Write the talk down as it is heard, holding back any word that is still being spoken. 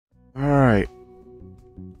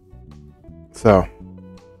So,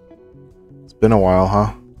 it's been a while,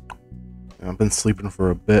 huh? Yeah, I've been sleeping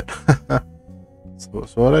for a bit. So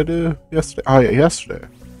what did I do yesterday? Oh yeah, yesterday.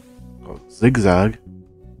 Called Zigzag,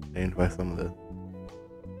 named by some of the,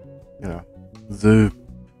 zoo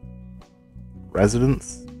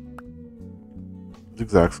residents.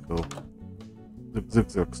 Zigzag's cool.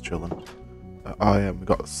 Zigzag's chilling. Oh yeah, we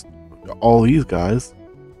got all these guys.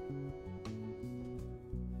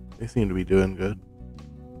 They seem to be doing good.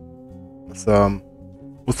 Let's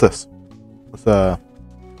what's this? What's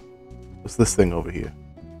this thing over here?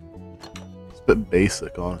 It's a bit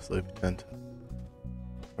basic, honestly. We tend to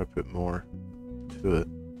try to put more to it.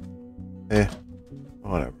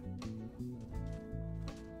 Whatever.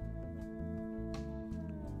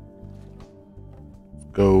 Let's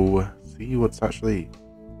go see what's actually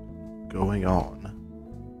going on.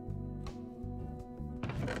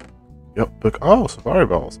 Yep, book. Oh, safari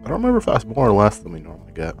balls. I don't remember if that's more or less than we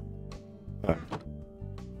normally get.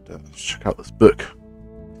 Let's check out this book.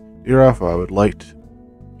 Dear Alpha, I would like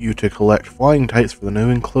you to collect flying tights for the new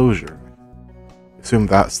enclosure. Assume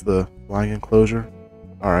that's the flying enclosure?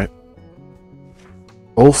 Alright.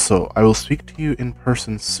 Also, I will speak to you in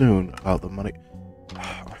person soon about the money.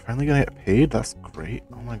 Am I finally gonna get paid? That's great.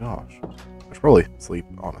 Oh my gosh. I should probably sleep,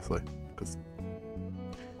 honestly. Because,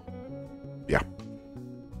 yeah.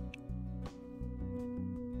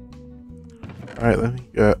 Alright, let me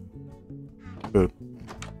get food.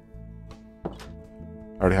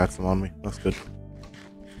 I already had some on me. That's good.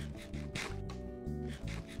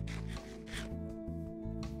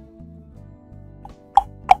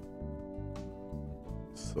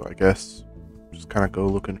 So I guess just kind of go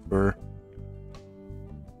looking for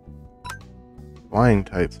flying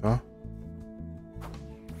types, huh?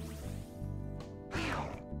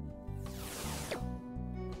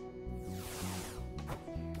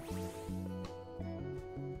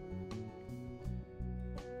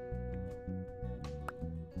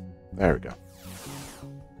 There we go.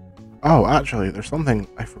 Oh, actually, there's something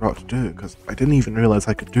I forgot to do, because I didn't even realize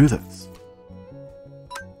I could do this.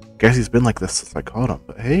 Guess he's been like this since I caught him,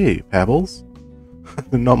 but hey, Pebbles.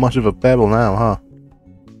 Not much of a pebble now, huh?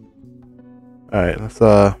 Alright, let's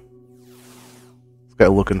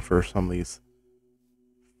get looking for some of these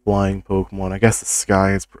flying Pokemon. I guess the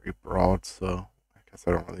sky is pretty broad, so I guess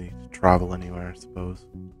I don't really need to travel anywhere, I suppose.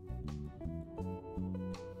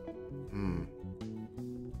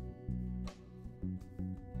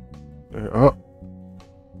 Oh.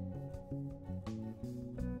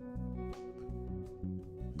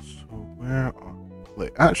 So where are...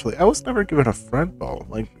 Like, actually, I was never given a friend ball.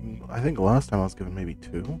 Like, I think last time I was given maybe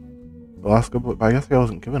 2. The last couple, but I guess I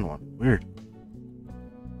wasn't given one. Weird.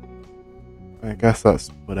 I guess that's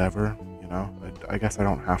whatever, you know? I guess I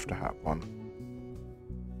don't have to have one.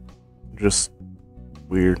 Just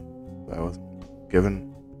weird that I wasn't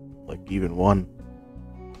given, like, even one.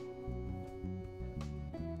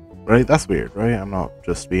 Right? That's weird, right? I'm not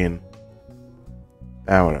just being...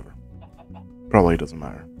 whatever. Probably doesn't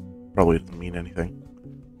matter. Probably doesn't mean anything.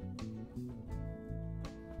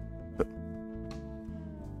 But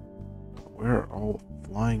where are all the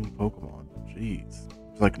flying Pokemon? Jeez.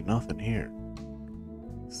 There's like nothing here.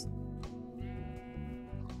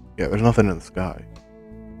 Yeah, there's nothing in the sky.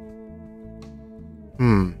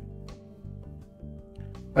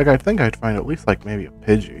 Like, I think I'd find at least, like, maybe a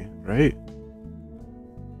Pidgey, right?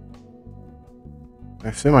 I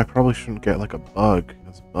assume I probably shouldn't get, like, a bug,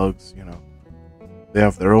 because bugs, you know, they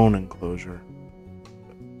have their own enclosure.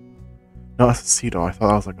 No, that's a Cedo. I thought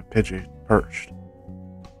that was like a Pidgey perched.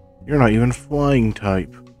 You're not even flying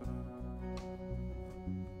type.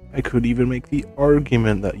 I could even make the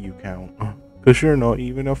argument that you count. Because you're not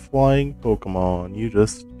even a flying Pokemon. You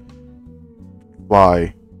just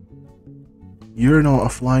fly. You're not a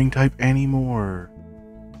flying type anymore.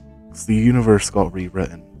 Because the universe got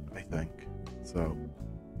rewritten, I think. So,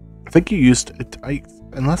 I think you used it.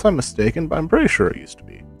 Unless I'm mistaken, but I'm pretty sure it used to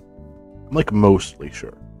be. I'm like mostly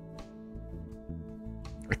sure.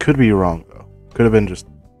 I could be wrong though. Could have been just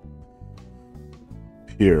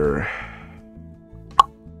pure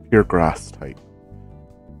grass type.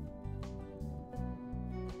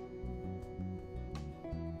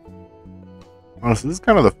 Honestly, this is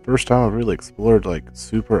kind of the first time I've really explored like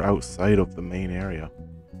super outside of the main area.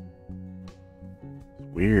 It's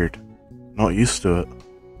weird. Not used to it.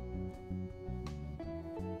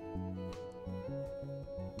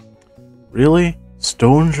 Really?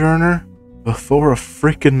 Stonejourner? Before a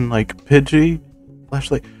freaking, like, Pidgey?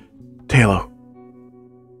 Flashlight? Tailo.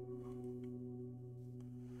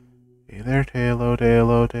 Hey there, Tailo,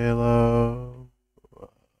 Tailo.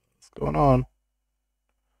 What's going on?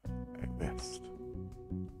 I missed.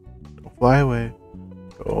 fly away.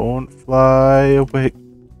 Don't fly away.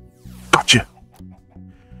 Gotcha!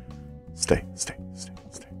 Stay, stay, stay,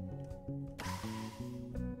 stay.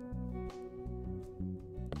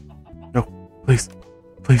 No, please.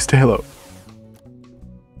 Please stay low.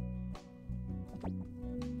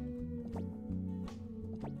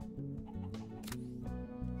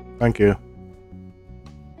 Thank you.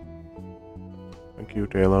 Thank you,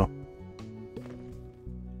 Taylor.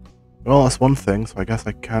 Well, that's one thing, so I guess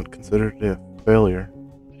I can't consider it a failure.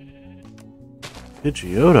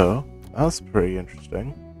 Pidgeotto? That's pretty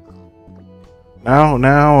interesting.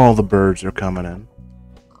 Now all the birds are coming in.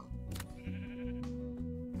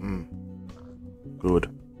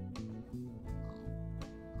 Good.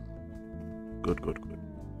 Good, good, good.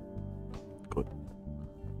 Good.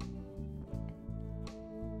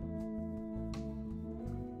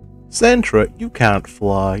 Sentra, you can't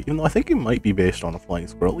fly. Even though I think it might be based on a flying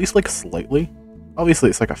squirrel, at least like slightly. Obviously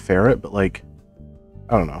it's like a ferret, but like,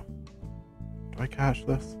 I don't know. Do I catch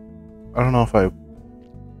this? I don't know if I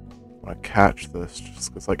want to catch this,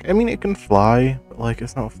 just because, like, I mean, it can fly, but like,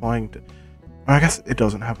 it's not flying to... I guess it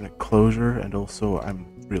doesn't have an enclosure, and also I'm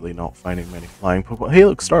really not finding many flying Pokemon. Hey,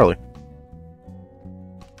 look, Starly.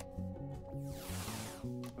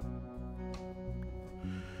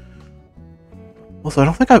 Also, I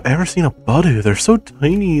don't think I've ever seen a Budu. They're so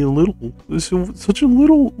tiny and little. Such a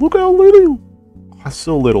little... Look how little! That's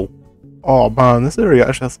so little. Oh man, this area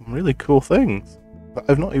actually has some really cool things that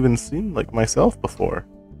I've not even seen, like, myself before.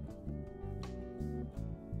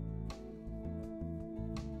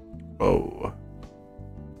 Oh.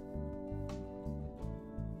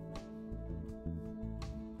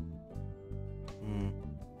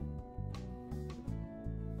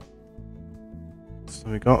 So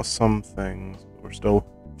we got some things, but we're still...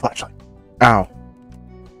 Flashlight! Ow!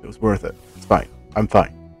 It was worth it. It's fine. I'm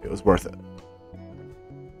fine. It was worth it.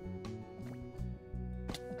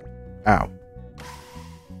 Ow.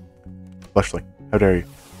 Flashlight, how dare you?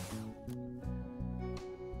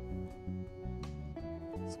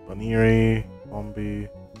 Spanieri, Bombi.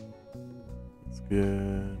 That's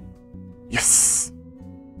good. Yes!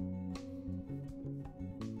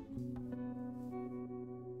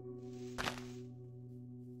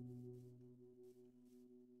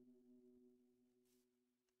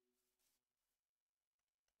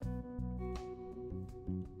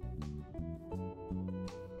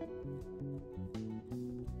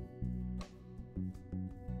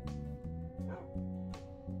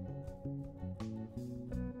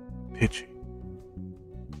 Pidgey.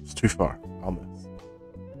 It's too far. I'll miss.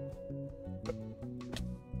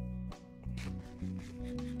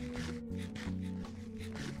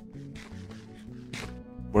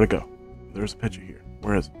 Where'd it go? There's a Pidgey here.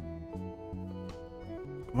 Where is it?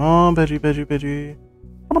 Come on, Pidgey, Pidgey, Pidgey.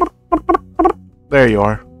 There you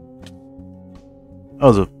are.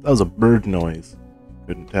 That was a bird noise.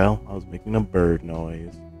 Couldn't tell. I was making a bird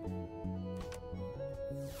noise.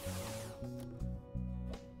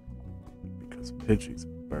 Because Pidgey's a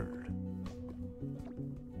bird.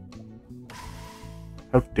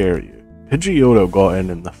 How dare you? Pidgeotto got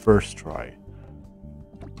in the first try.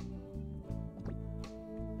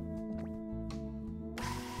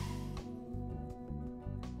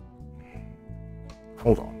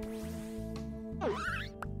 Hold on.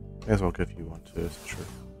 May as well give you one too, since you're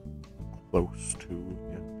close to,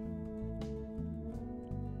 yeah.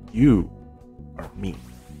 You are mean.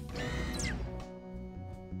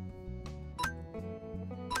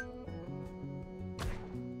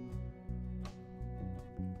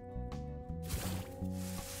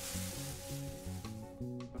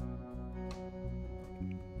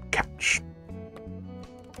 Catch.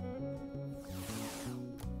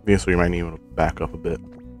 Obviously, you might need to back up a bit.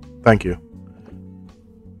 Thank you.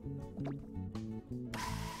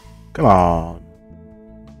 Come on.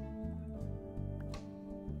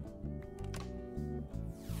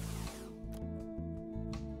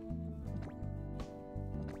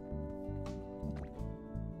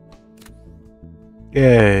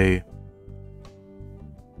 Yay.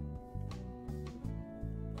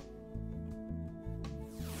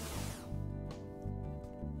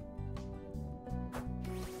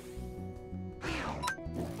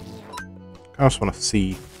 I just want to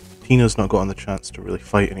see. Tina's not gotten the chance to really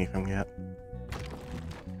fight anything yet.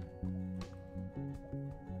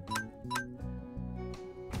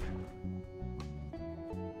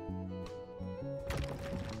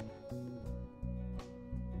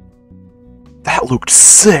 That looked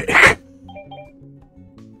sick!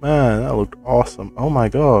 Man, that looked awesome. Oh my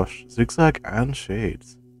gosh. Zigzag and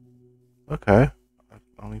shades. Okay.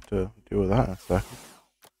 I'll need to deal with that in a second.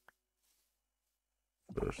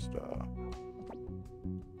 First,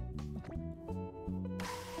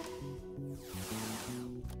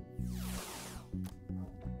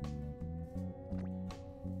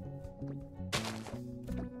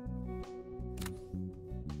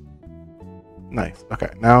 Nice. Okay,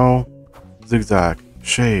 now zigzag,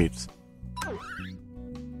 shades.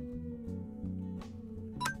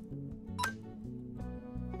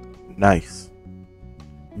 Nice.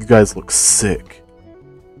 You guys look sick.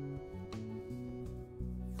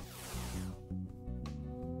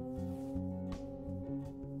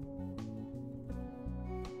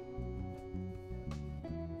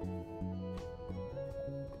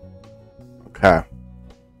 Okay.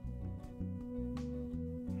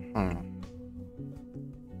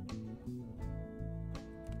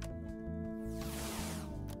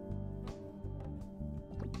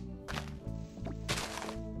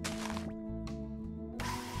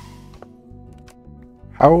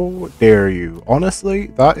 How dare you? Honestly,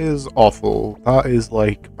 that is awful. That is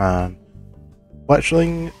like, man.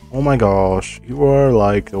 Fletchling, oh my gosh, you are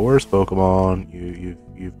like the worst Pokemon.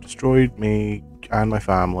 You've destroyed me and my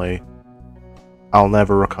family. I'll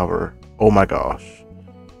never recover. Oh my gosh.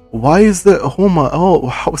 Why is that? Oh my. Oh,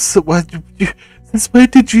 how so? Why did you, since when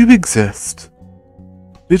did you exist?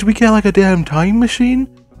 Did we get like a damn time machine?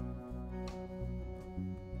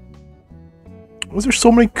 Was there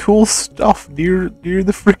so many cool stuff near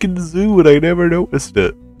the freaking zoo and I never noticed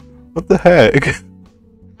it? What the heck?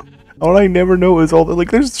 All I never noticed all the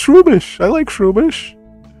like. There's Shroomish. I like Shroomish.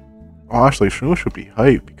 Oh, actually, Shroomish would be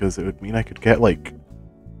hype because it would mean I could get like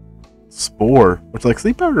Spore, which like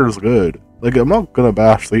Sleep Powder is good. Like I'm not gonna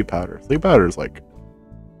bash Sleep Powder. Sleep Powder's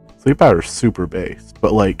super based,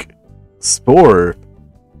 but like Spore,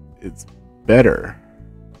 it's better.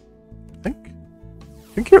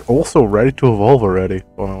 I think you're also ready to evolve already,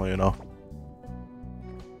 funnily enough.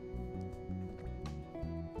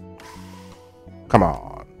 Come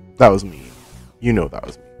on. That was mean. You know that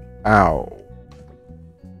was mean. Ow.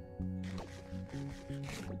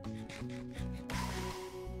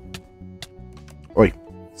 Oi.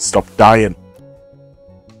 Stop dying.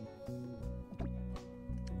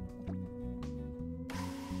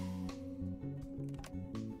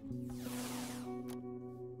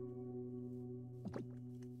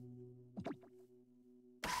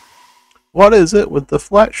 What is it with the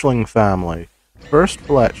Fletchling family? First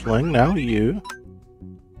Fletchling, now you.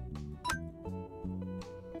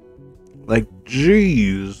 Like,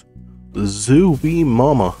 jeez. The zoo wee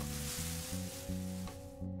mama.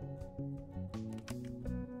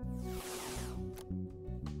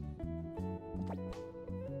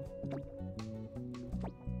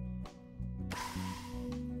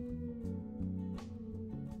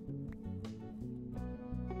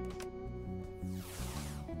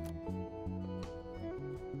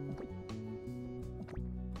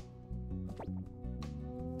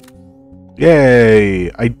 Yay!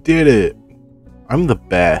 I did it! I'm the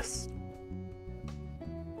best.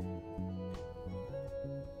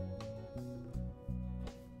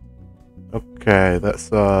 Okay, that's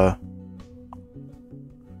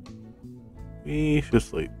we should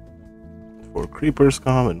sleep before creepers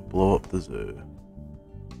come and blow up the zoo.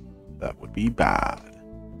 That would be bad.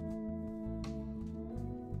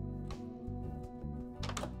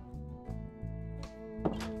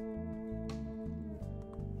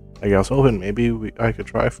 Like I was hoping maybe I could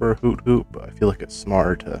try for a Hoot Hoot, but I feel like it's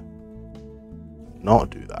smarter to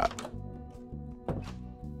not do that.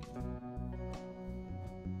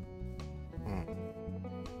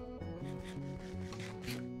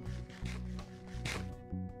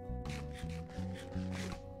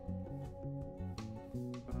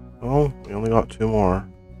 Well, we only got 2 more,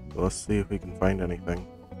 so let's see if we can find anything.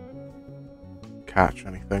 Catch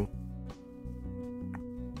anything.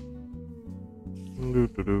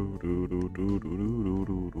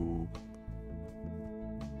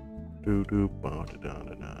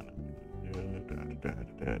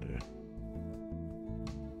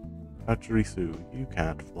 Pachirisu, you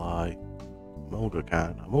can't fly. Mulga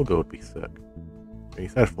can. Mulga would be sick. He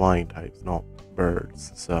said flying types, not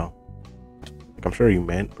birds, so like I'm sure you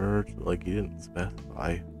meant birds, but like you didn't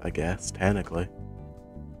specify, I guess, technically.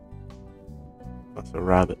 That's a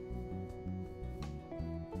rabbit.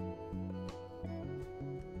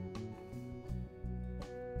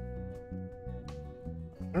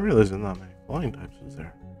 I didn't realize there's not many flying types is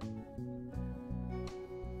there.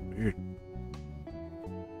 Weird.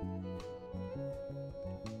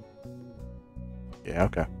 Yeah,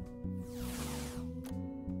 okay.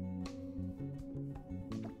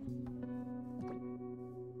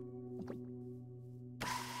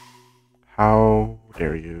 How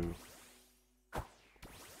dare you?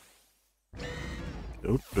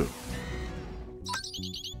 Doot doot.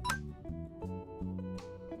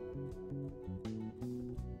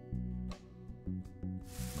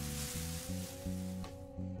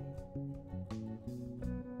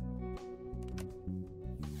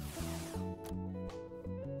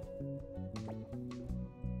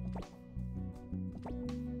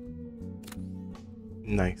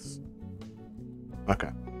 Nice. Okay,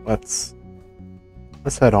 let's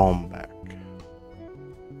head on back. We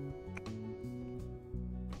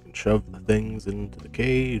can shove the things into the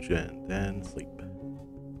cage and then sleep.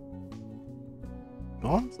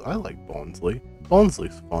 I like Bonsley.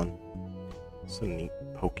 Bonsley's fun. It's a neat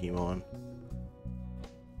Pokemon.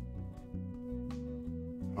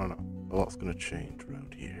 I don't know. A lot's gonna change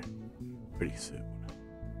around here pretty soon.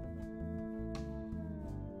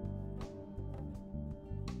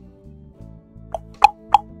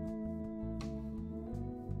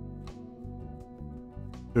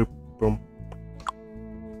 Boop, boom.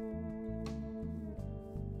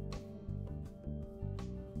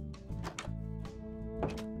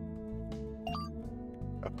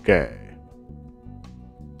 Okay.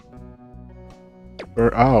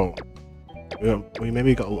 Oh. We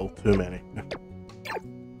maybe got a little too many.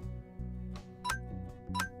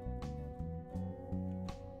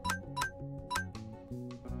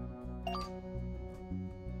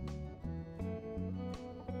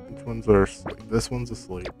 Which ones are asleep? This one's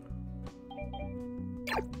asleep.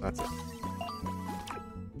 That's it.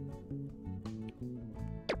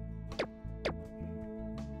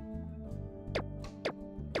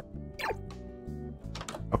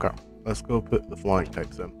 Okay, let's go put the flying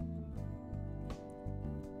types in.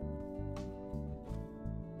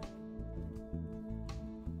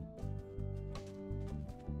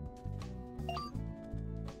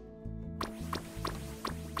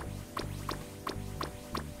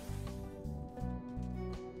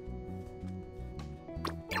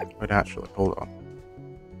 Wait, actually, hold on.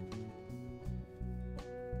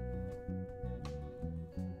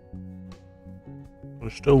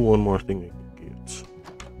 There's still one more thing you can get.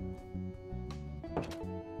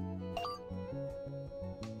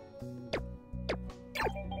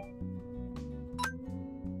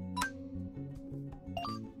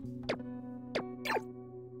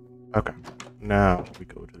 Okay, now we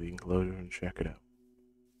go to the enclosure and check it out.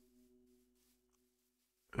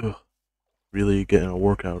 Ugh, really getting a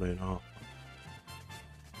workout in, huh?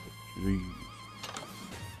 Jeez.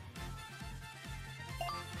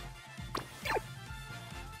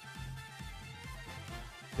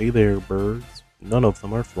 Hey there, birds. None of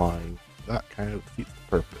them are flying. That kind of defeats the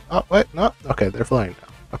purpose. Oh, wait, no. Okay, they're flying now.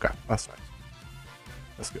 Okay, that's nice.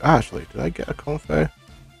 That's good. Actually, did I get a Confey?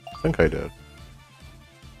 I think I did.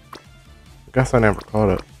 I guess I never caught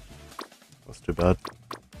it. That's too bad.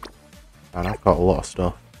 And I've got a lot of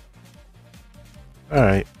stuff.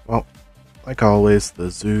 Alright, well, like always, the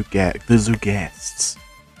zoo guests.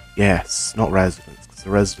 Yes, not residents, because the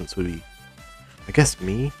residents would be, I guess,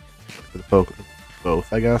 me for the Pokemon.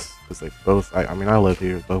 Both, I guess, because they both. I mean, I live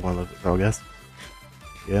here. Pokemon live here, so I guess.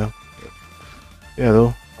 Yeah. Yeah,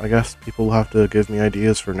 though. I guess people will have to give me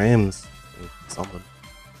ideas for names or something.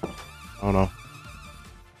 I don't know.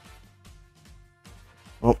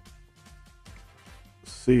 Well,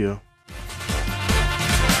 see ya.